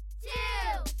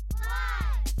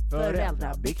 2, 1.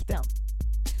 Föräldrabikten.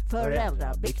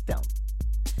 Föräldrabikten.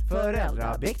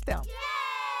 Föräldrabikten.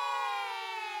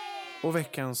 Och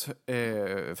veckans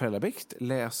föräldrabikt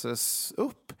läses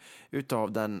upp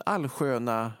utav den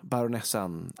allsköna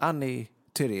baronessan Annie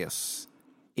Therese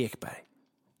Ekberg.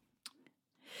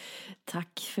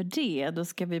 Tack för det. Då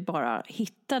ska vi bara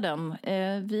hitta den.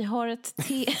 Vi har ett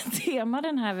tema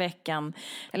den här veckan.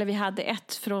 Eller vi hade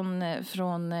ett från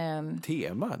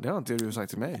Tema? Det har inte du sagt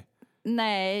till mig.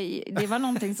 Nej, det var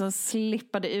någonting som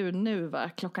slippade ur nu, va?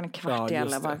 Klockan är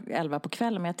 11 på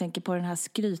kvällen. Men jag tänker på den här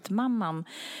skrytmamman.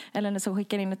 Eller som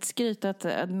skickar in ett skryt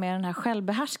med den här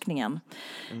självbehärskningen.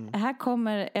 Här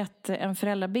kommer en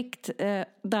föräldrabikt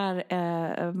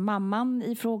där mamman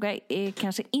i fråga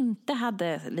kanske inte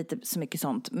hade lite så mycket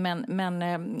sånt. Men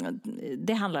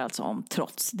det handlar alltså om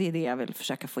trots. Det är det jag vill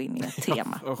försöka få in i ett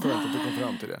tema. Ja, skönt att du kom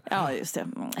fram till det. Ja, just det.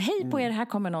 Hej på er, här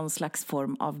kommer någon slags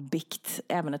form av bikt.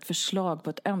 Även ett förslag på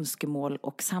ett önskemål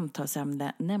och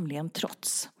samtalsämne, nämligen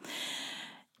trots.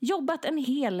 Jobbat en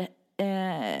hel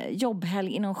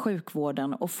jobbhelg inom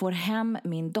sjukvården och får hem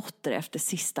min dotter efter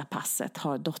sista passet,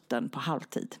 har dottern på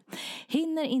halvtid.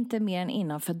 Hinner inte mer än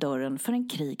innanför dörren förrän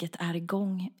kriget är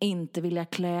igång. Inte vilja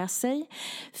klä sig,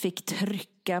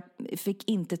 fick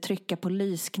inte trycka på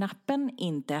lysknappen,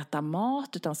 inte äta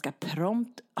mat utan ska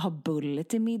prompt ha bulle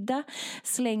till middag,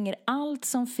 slänger allt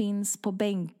som finns på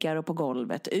bänkar och på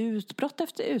golvet, utbrott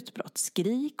efter utbrott,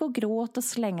 skrik och gråt och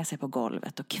slänga sig på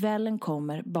golvet, och kvällen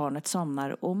kommer, barnet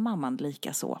somnar och mamman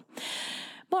lika så.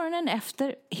 Morgonen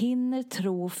efter hinner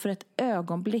tro för ett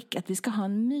ögonblick att vi ska ha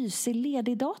en mysig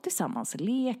ledig dag tillsammans.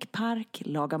 Lekpark,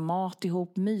 laga mat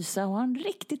ihop, mysa och ha en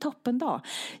riktigt toppendag.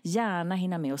 Gärna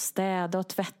hinna med att städa och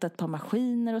tvätta ett par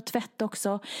maskiner och tvätta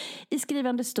också. I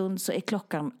skrivande stund så är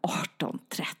klockan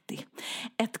 18:30.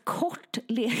 Ett kort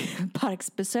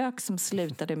lekparksbesök som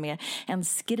slutade med en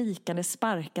skrikande,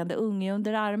 sparkande unge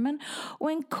under armen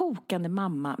och en kokande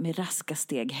mamma med raska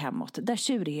steg hemåt där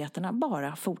tjurigheterna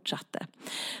bara fortsatte.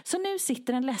 Så nu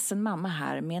sitter en ledsen mamma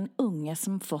här med en unge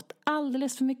som fått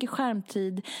alldeles för mycket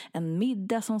skärmtid, en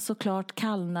middag som såklart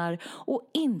kallnar och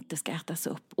inte ska ätas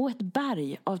upp, och ett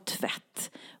berg av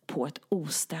tvätt på ett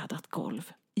ostädat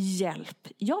golv. Hjälp!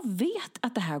 Jag vet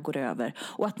att det här går över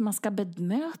och att man ska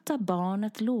bemöta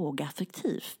barnet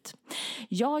lågaffektivt.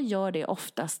 Jag gör det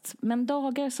oftast, men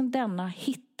dagar som denna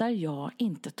hittar jag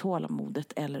inte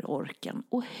tålamodet eller orken.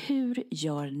 Och hur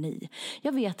gör ni?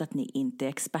 Jag vet att ni inte är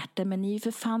experter, men ni är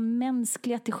för fan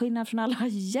mänskliga till skillnad från alla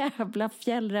jävla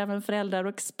fjällrävenföräldrar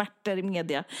och experter i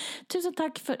media. Tusen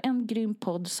tack för en grym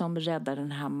podd som räddar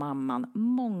den här mamman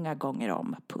många gånger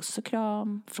om. Puss och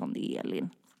kram från Elin.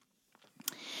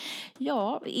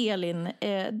 Ja, Elin,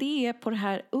 det är på det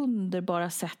här underbara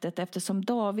sättet. Eftersom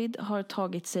David har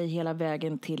tagit sig hela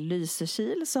vägen till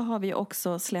Lysekil så har vi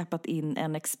också släpat in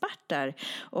en expert där.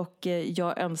 Och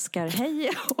jag önskar hej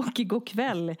och god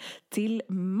kväll till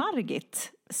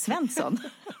Margit Svensson.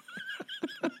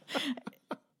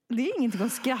 Det är ingenting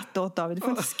att skratta åt, David. Du får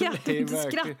inte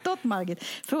skratta åt Margit.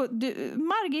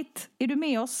 Margit, är du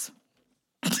med oss?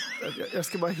 Jag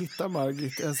ska bara hitta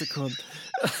Margit en sekund.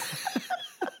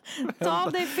 Ta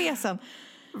av dig fesen.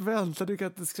 Vänta, du kan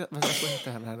inte skratta. Vänta, jag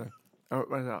får inte här nu.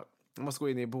 Jag måste gå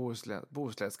in i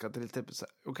bohuslänska. Typ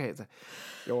okej.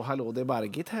 Ja, hallå, det är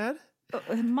Margit här.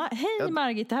 Hej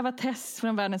Margit, det här var Tess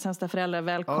från Världens sämsta föräldrar.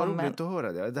 Välkommen. Ja, roligt att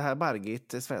höra det. Det här är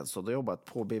Margit Svensson har jobbat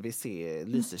på BVC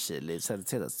Lysekil sedan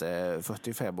senaste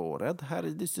 45 åren. Här i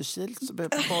Lysekil,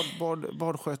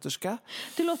 barnsköterska.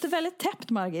 Du låter väldigt täppt,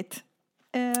 Margit.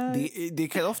 Det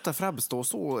kan ofta framstå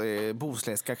så,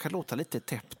 bohuslänska kan låta lite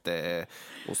täppt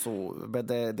och så, men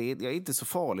det är inte så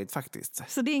farligt faktiskt.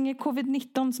 Så det är ingen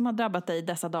covid-19 som har drabbat dig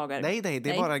dessa dagar? Nej, det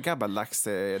är bara gammaldags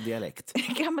dialekt.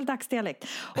 Gammaldags dialekt.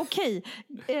 Okej,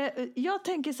 jag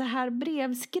tänker så här,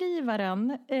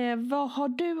 brevskrivaren, vad har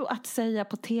du att säga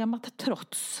på temat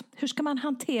trots? Hur ska man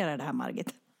hantera det här,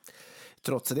 Margit?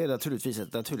 Trots det är naturligtvis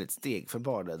ett naturligt steg för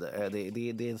barnen. Det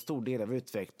är en stor del av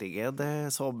utvecklingen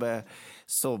som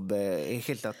är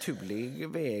helt naturlig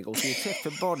väg. Och det är ett sätt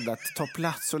för barnen att ta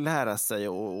plats och lära sig.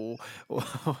 Och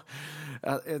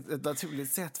ett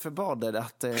naturligt sätt för barnen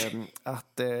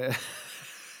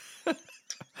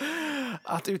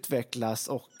att utvecklas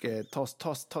och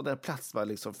ta den plats man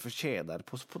liksom förtjänar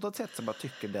på något sätt som man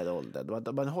tycker den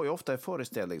åldern. Man har ju ofta en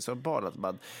föreställning som bara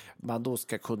att man då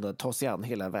ska kunna ta sig an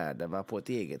hela världen på ett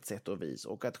eget sätt och vis.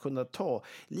 Och att kunna ta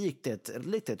likt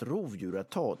ett rovdjur,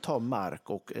 att ta mark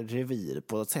och revir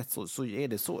på något sätt, så är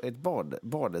det så ett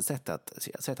barnens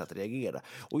sätt att reagera.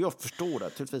 Och jag förstår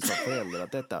naturligtvis som förälder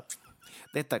att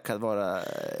detta kan vara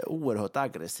oerhört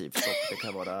aggressivt och det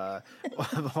kan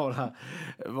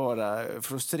vara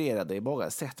frustrerande i många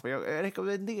sätt. Men jag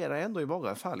rekommenderar ändå i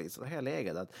många fall i sådana här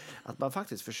lägen att man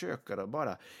faktiskt försöker att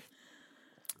bara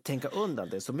tänka undan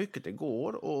det så mycket det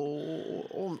går,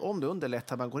 och om det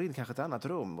underlättar man går in kanske till ett annat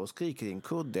rum och skriker i en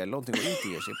kudde eller någonting och inte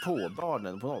ger sig på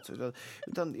barnen på något sätt.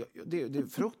 Utan det är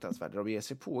fruktansvärt att de ger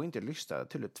sig på och inte lyssnar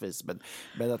naturligtvis, men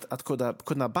att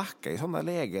kunna backa i sådana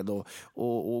lägen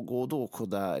och då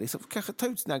kunna liksom, kanske ta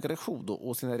ut sin aggression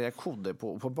och sina reaktioner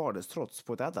på barnens trots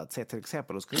på ett annat sätt, till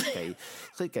exempel att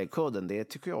skrika i kudden, det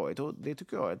tycker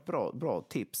jag är ett bra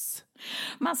tips.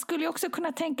 Man skulle ju också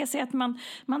kunna tänka sig att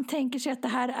man tänker sig att det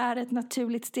här är ett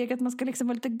naturligt steg, att man ska liksom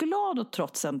vara lite glad och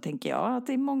trotsen, tänker jag. Att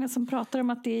det är många som pratar om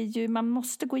att man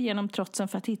måste gå igenom trotsen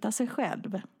för att hitta sig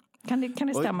själv. Kan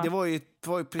det stämma? Det var ju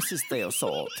precis det jag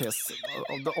sa, Tess.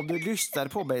 Om du lyssnar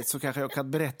på mig så kanske jag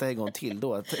kan berätta en gång till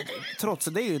då. Att trots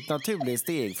det är ju ett naturligt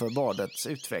steg för barnets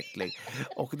utveckling.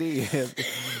 Och det är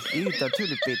ett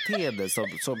naturligt beteende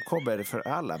som kommer för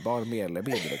alla barn mer eller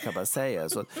mindre, kan man säga.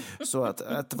 Så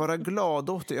att vara glad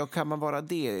åt det, kan man vara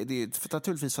det är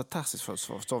naturligtvis fantastiskt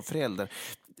som förälder.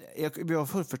 Jag har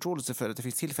full förståelse för att det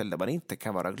finns tillfällen där man inte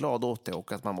kan vara glad åt det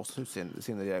och att man måste ta ut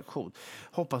sin reaktion.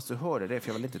 Hoppas du hörde det, för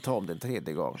jag vill inte ta om den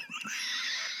tredje gång.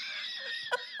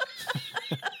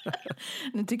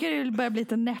 Nu tycker jag du börjar bli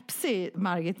lite näpsig,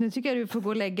 Margit. Nu tycker jag du får gå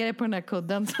och lägga dig på den här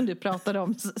kudden som du pratade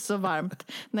om så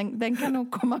varmt. Den kan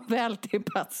nog komma väl till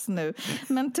pass nu.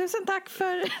 Men tusen tack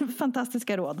för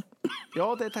fantastiska råd.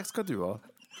 Ja, tack ska du ha.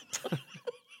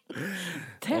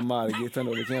 Och Margit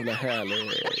ändå, vilken jävla härlig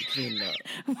kvinna.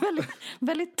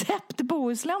 Väldigt täppt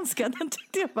bohuslänska. Den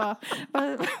tyckte jag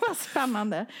var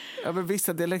spännande. Ja, men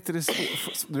vissa dialekter är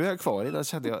nu är jag kvar i det,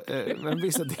 kände jag. Men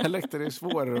vissa dialekter är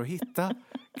svårare att hitta,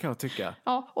 kan jag tycka.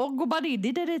 Ja, och går man in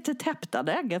i det lite täppta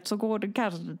läget så går det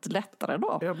kanske lite lättare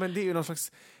då. Ja, men det är ju någon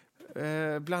slags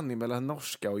blandning mellan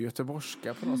norska och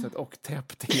göteborgska på något sätt, och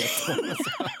täppthet.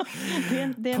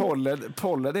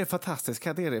 Pollen är fantastisk.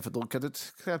 Kan det, för då kan du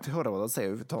knappt höra vad de säger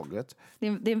överhuvudtaget. Det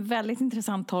är en väldigt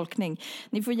intressant tolkning.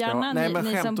 Ni får gärna,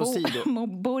 ni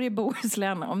som bor i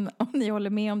Bohuslän, om ni håller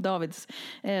med om Davids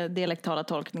dialektala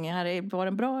tolkning här, var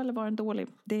den bra eller var den dålig?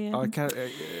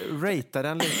 Ratea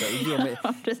den lite.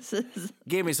 Ja, precis.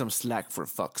 Give me some slack for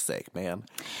fuck's sake, man.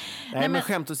 Nej, men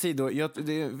skämt åsido,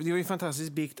 det är ju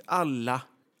fantastiskt bikt.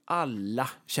 Alla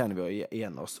känner vi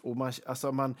igen oss. Och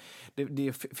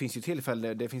det finns ju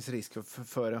tillfällen, det finns risk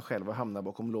för en själv att hamna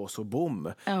bakom lås och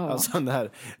bom. Ja. Alltså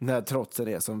när trotsen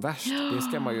är som värst. Det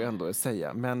ska man ju ändå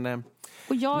säga. Men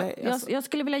och jag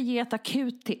skulle vilja ge ett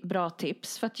akut bra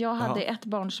tips. För att jag hade ett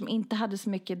barn som inte hade så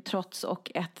mycket trots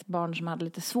och ett barn som hade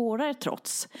lite svårare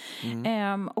trots.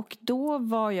 Och då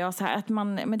var jag så här att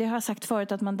men det har jag sagt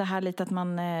förut, att man det här lite att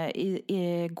man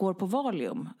går på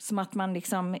valium. Som att man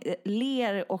liksom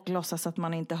ler och låtsas att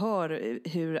man inte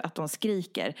hör att de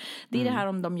skriker. Det är det här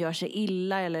om de gör sig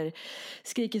illa eller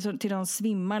skriker till de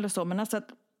svimmar eller så. Men alltså att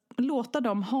låta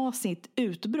dem ha sitt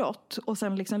utbrott och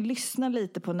sen liksom lyssna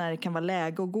lite på när det kan vara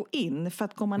läge att gå in. För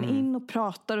att går man in och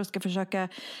pratar och ska försöka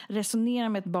resonera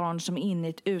med ett barn som är inne i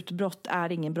ett utbrott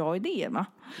är ingen bra idé, va?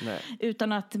 Nej.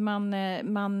 Utan att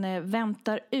man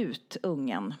väntar ut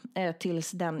ungen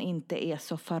tills den inte är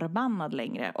så förbannad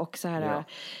längre. Och så här,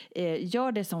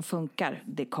 gör det som funkar,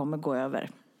 det kommer gå över.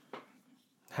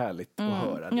 Härligt att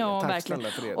höra det. Ja, Tack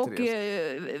verkligen. för det, och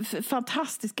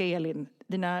fantastiska Elin,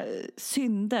 dina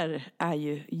synder är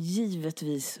ju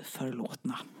givetvis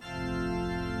förlåtna.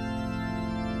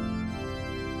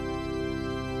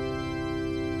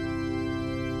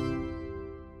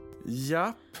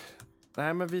 Japp.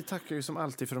 Nej, men vi tackar ju som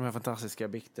alltid för de här fantastiska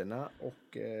bikterna.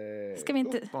 Och, Ska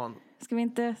vi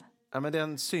inte... Ja, men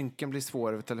den synken blir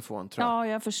svår över telefon, tror jag. Ja,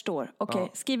 jag förstår. Okej,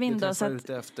 skriv in då. Så att...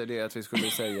 efter det att vi skulle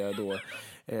säga då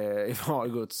var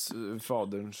Guds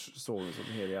faderns son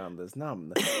som heliga andens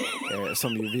namn.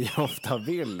 Som ju vi ofta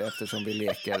vill, eftersom vi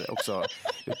leker också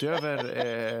utöver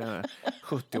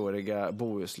 70-åriga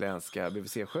bohuslänska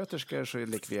BVC-sköterskor så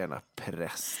leker vi gärna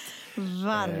präst.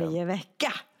 Varje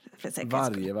vecka.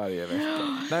 Varje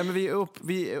vecka. Nej, men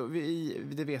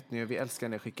det vet ni, vi älskar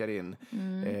när ni skickar in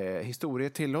historier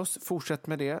till oss. Fortsätt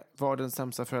med det. Var den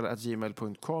sämsta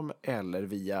föräldrar@gmail.com eller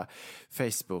via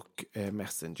Facebook,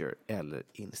 Messenger eller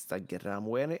Instagram.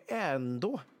 Och är ni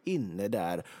ändå inne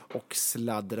där och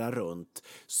sladdrar runt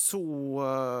så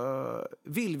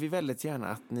vill vi väldigt gärna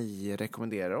att ni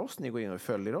rekommenderar oss. Ni går in och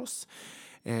följer oss.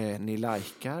 Ni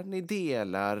likar, ni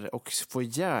delar och får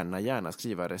gärna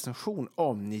skriva recension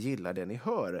om ni gillar det ni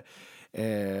hör.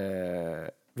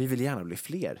 Vi vill gärna bli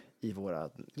fler i våra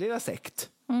lilla sekt.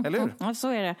 Eller hur? Ja, så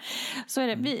är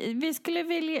det. Vi skulle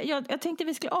vilja, jag tänkte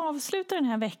vi skulle avsluta den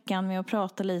här veckan med att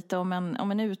prata lite om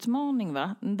en utmaning,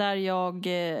 va? Där jag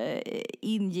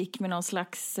ingick med någon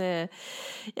slags, det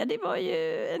var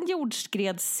ju en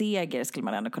jordskredsseger skulle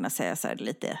man ändå kunna säga så här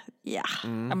lite,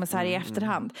 men så här i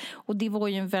efterhand. Och det var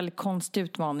ju en väldigt konstig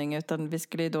utmaning, utan vi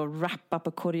skulle ju då rappa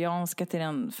på koreanska till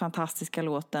den fantastiska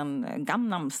låten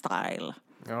Gangnam Style.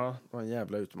 Ja, det var en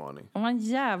jävla utmaning. Det var en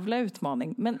jävla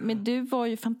utmaning. Men du var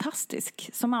ju fantastisk,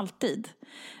 som alltid.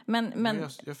 Men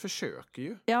jag försöker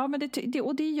ju. Ja, men det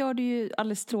gör du ju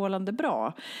alldeles strålande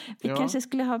bra. Vi kanske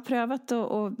skulle ha prövat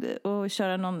att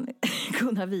köra någon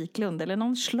Gunnar Wiklund eller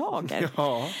någon slager.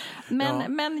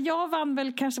 Men jag vann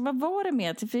väl kanske, vad var det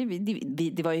med?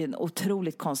 Det var ju en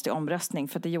otroligt konstig omröstning,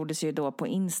 för det gjordes ju då på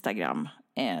Instagram.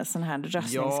 Sån här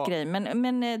röstningsgrej.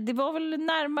 Men det var väl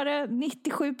närmare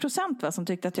 97% va, som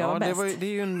tyckte att jag var bäst. Det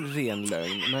är ju en ren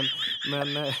lögn.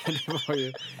 Men det var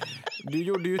ju... Du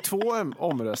gjorde ju 2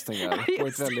 omröstningar på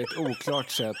ett väldigt oklart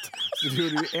sätt. Så du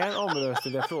gjorde ju en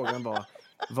omröstning där frågan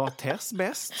var Tess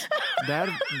bäst? Där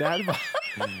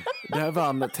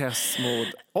vann Tess mot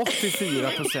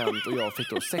 84% och jag fick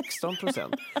då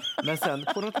 16%. Men sen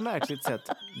på något märkligt sätt,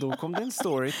 då kom det en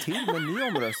story till med en ny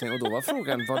omröstning och då var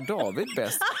frågan, var David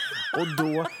bäst? Och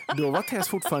då var Tess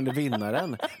fortfarande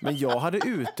vinnaren. Men jag hade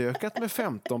utökat med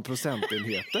 15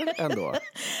 procentenheter ändå. Alltså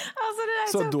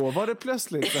så då var det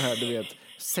plötsligt så här, du vet,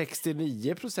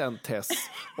 69% Tess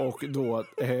och då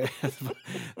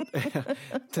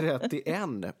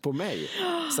 31 på mig.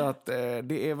 Så att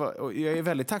jag är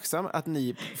väldigt tacksam att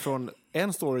ni från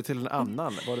en story till en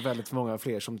annan var det väldigt många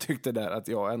fler som tyckte där att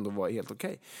jag ändå var helt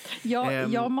okej.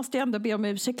 Jag måste ändå be om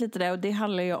ursäkt lite där, och det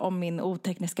handlar ju om min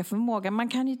otekniska förmåga. Man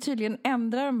kan ju tydligen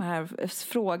ändra de här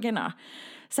frågorna.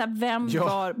 Så här, vem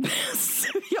var bäst?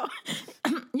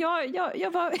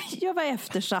 Jag var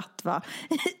eftersatt, va?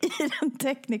 I den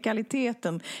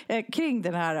teknikaliteten kring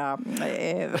den här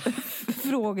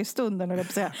frågestunden.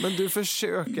 Men du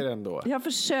försöker ändå. Jag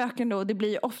försöker ändå, det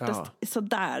blir oftast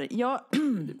sådär. Jag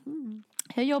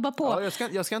jobbar på. Ja,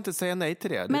 jag ska inte säga nej till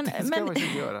det. Det ska jag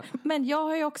inte göra. Men jag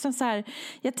har ju också så här,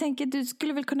 jag tänker du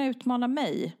skulle väl kunna utmana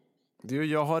mig.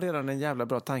 Jag har redan en jävla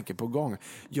bra tanke på gång.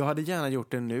 Jag hade gärna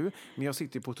gjort det nu, men jag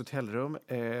sitter på ett hotellrum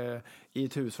i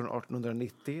ett hus från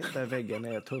 1890 där väggarna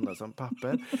är tunna som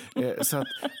papper. Så att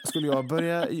skulle jag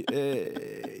börja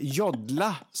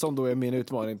joddla, som då är min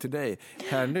utmaning till dig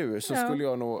här nu, så skulle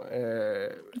jag nog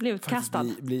bli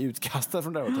utkastad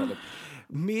från det här hotellet.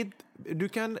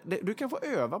 Du kan få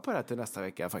öva på det här till nästa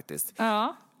vecka faktiskt.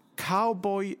 Ja.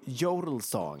 Cowboy Yodel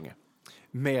Song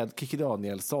med Kikki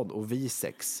Danielsson och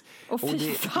V6. Och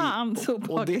fy fan,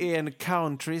 och det är en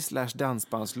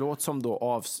country/dansbandslåt som då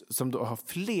har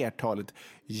flertalet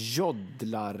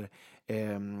joddlar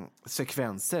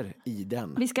sekvenser i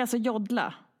den. Vi ska alltså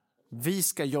joddla. Vi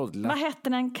ska joddla. Vad hette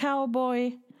den?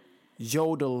 Cowboy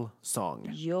Yodel Song.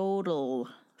 Yodel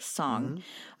Song.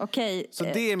 Okej. Så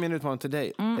det är min utmaning till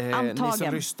dig. Ni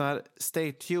som lyssnar,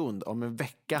 stay tuned om en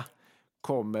vecka.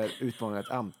 kommer utmaningen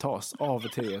att antas av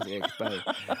Therese Ekberg.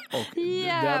 Och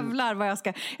jävlar vad jag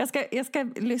ska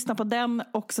lyssna på den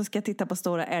och så ska jag titta på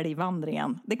Stora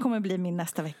älgvandringen. Det kommer bli min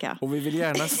nästa vecka. Och vi vill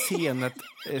gärna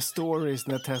se stories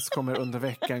när Tess kommer under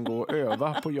veckan gå och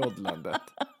öva på joddlandet.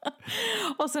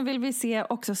 Och sen vill vi se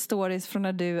också stories från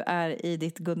när du är i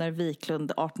ditt Gunnar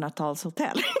Wiklund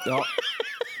 1800-talshotell. Ja.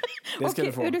 Och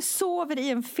hur du sover i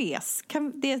en fes.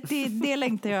 Det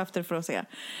längtar jag efter för att se.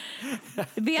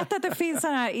 Vet att det finns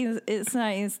såna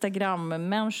här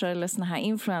Instagram-människor eller såna här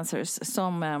influencers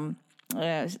som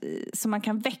man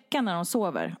kan väcka när de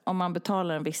sover om man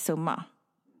betalar en viss summa.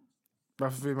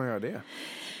 Varför vill man göra det?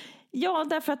 Ja,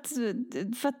 därför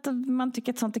att man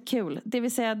tycker att sånt är kul. Det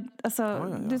vill säga,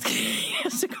 alltså, du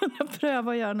ska kunna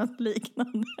pröva att göra något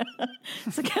liknande.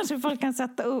 Så kanske folk kan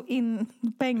sätta in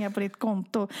pengar på ditt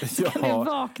konto. Så kan du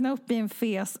vakna upp i en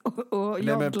fes och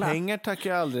jobbla. Nej, men pengar tackar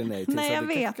jag aldrig nej till. Nej, jag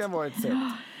vet. Det kan vara ett sätt.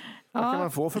 Vad kan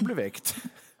man få för att bli väckt?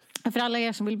 För alla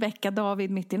er som vill väcka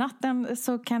David mitt i natten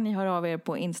så kan ni höra av er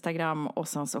på Instagram och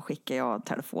sen så skickar jag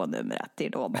telefonnumret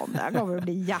till dem. Det här kommer att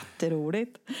bli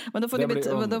jätteroligt. Men då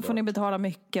får ni betala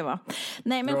mycket, va?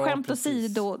 Nej, men skämt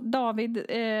åsido, David,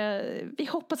 vi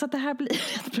hoppas att det här blir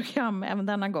ett program även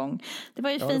denna gång. Det var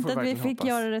ju fint att vi fick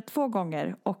göra det 2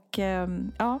 gånger och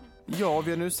Ja,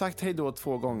 vi har nu sagt hej då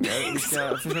 2 gånger. Vi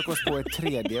ska försöka oss på ett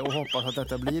 3:e och hoppas att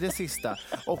detta blir det sista.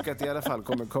 Och att det i alla fall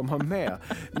kommer komma med.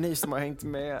 Ni som har hängt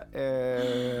med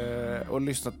och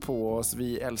lyssnat på oss,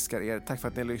 vi älskar er. Tack för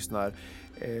att ni lyssnar.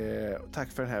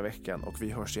 Tack för den här veckan och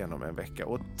vi hörs igen om en vecka.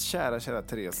 Och kära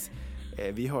Therese,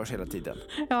 vi hörs hela tiden.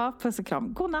 Ja, puss och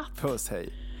kram. God natt. Puss,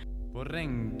 hej. På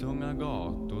regntunga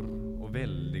gator och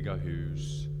väldiga hus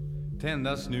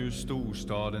tändas nu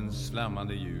storstadens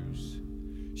flammande ljus.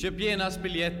 Köp genast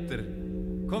biljetter,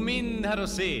 kom in här och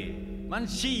se. Man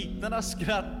kiknar av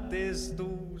skratt, det är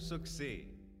stor succé.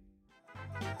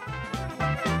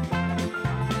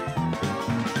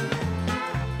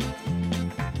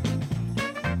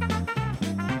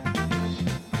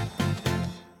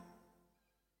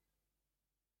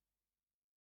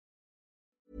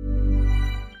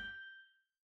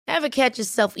 Ever catch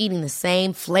yourself eating the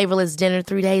same flavorless dinner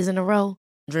 3 days in a row?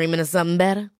 Dreaming of something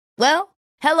better? Well,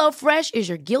 HelloFresh is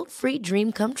your guilt-free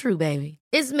dream come true, baby.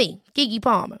 It's me, Keke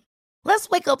Palmer. Let's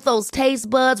wake up those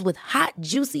taste buds with hot,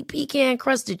 juicy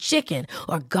pecan-crusted chicken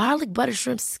or garlic butter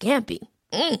shrimp scampi.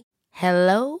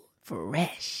 Hello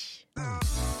Fresh.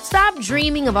 Stop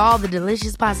dreaming of all the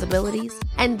delicious possibilities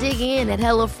and dig in at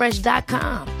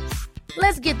HelloFresh.com.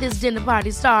 Let's get this dinner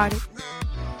party started.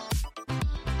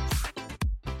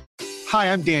 Hi,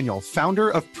 I'm Daniel, founder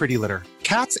of Pretty Litter.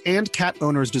 Cats and cat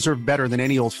owners deserve better than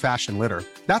any old-fashioned litter.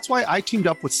 That's why I teamed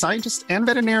up with scientists and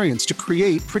veterinarians to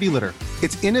create Pretty Litter.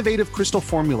 Its innovative crystal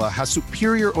formula has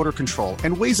superior odor control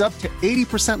and weighs up to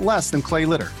 80% less than clay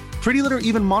litter. Pretty Litter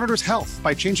even monitors health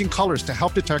by changing colors to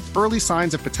help detect early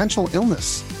signs of potential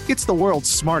illness. It's the world's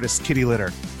smartest kitty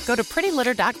litter. Go to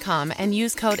prettylitter.com and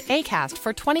use code ACAST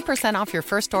for 20% off your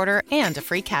first order and a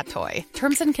free cat toy.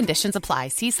 Terms and conditions apply.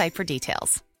 See site for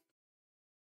details.